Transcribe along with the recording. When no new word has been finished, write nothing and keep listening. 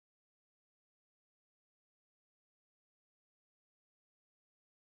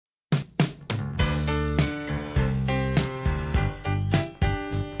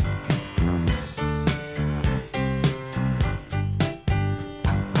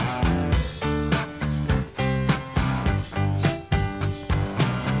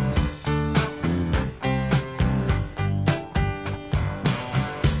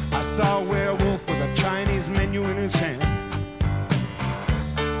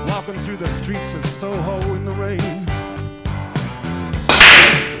walking through the streets of Soho in the rain.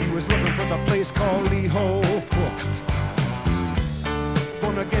 He was looking for the place called Lee Ho Fooks.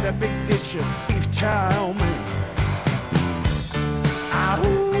 Gonna get a big dish of beef chow mein.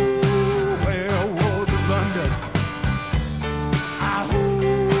 Ahoo, werewolves of London.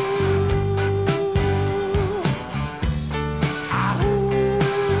 Ahoo,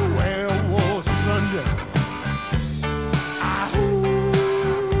 ahoo, werewolves of London. Ahoo.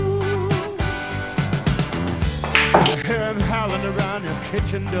 You hear him howling around your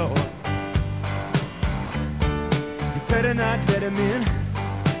kitchen door. You better not let him in.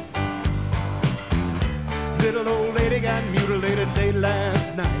 Little old lady got mutilated late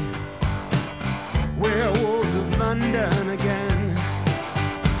last night. Werewolves of London again.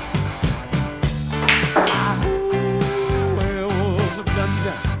 Ahoo, werewolves of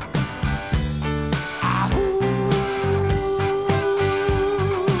London. Ahoo,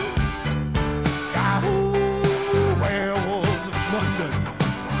 ahoo, werewolves of London.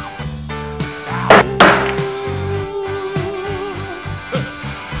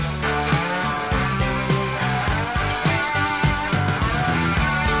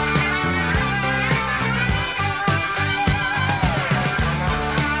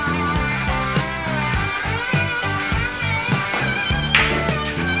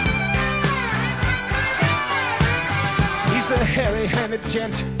 The hairy-handed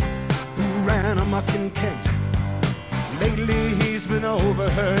gent who ran amok in Kent. Lately he's been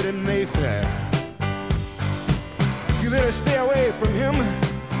overheard in Mayfair. You better stay away from him.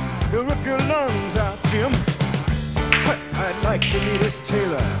 He'll rip your lungs out, Jim. I'd like to meet his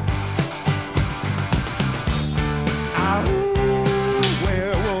tailor. Ahoo,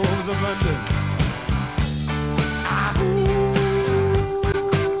 werewolves of London. Ahoo.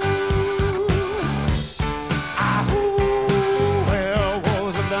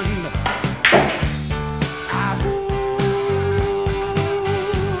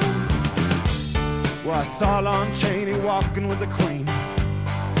 Well, I saw Lon Chaney walking with the Queen,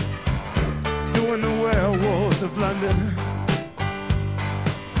 doing the werewolves of London.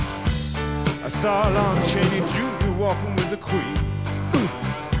 I saw Lon Chaney Jr. walking with the Queen,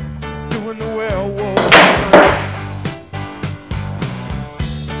 doing the werewolves of London.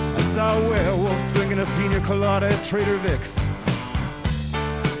 I saw a werewolf drinking a pina colada at Trader Vic's.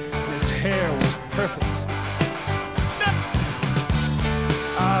 His hair was perfect.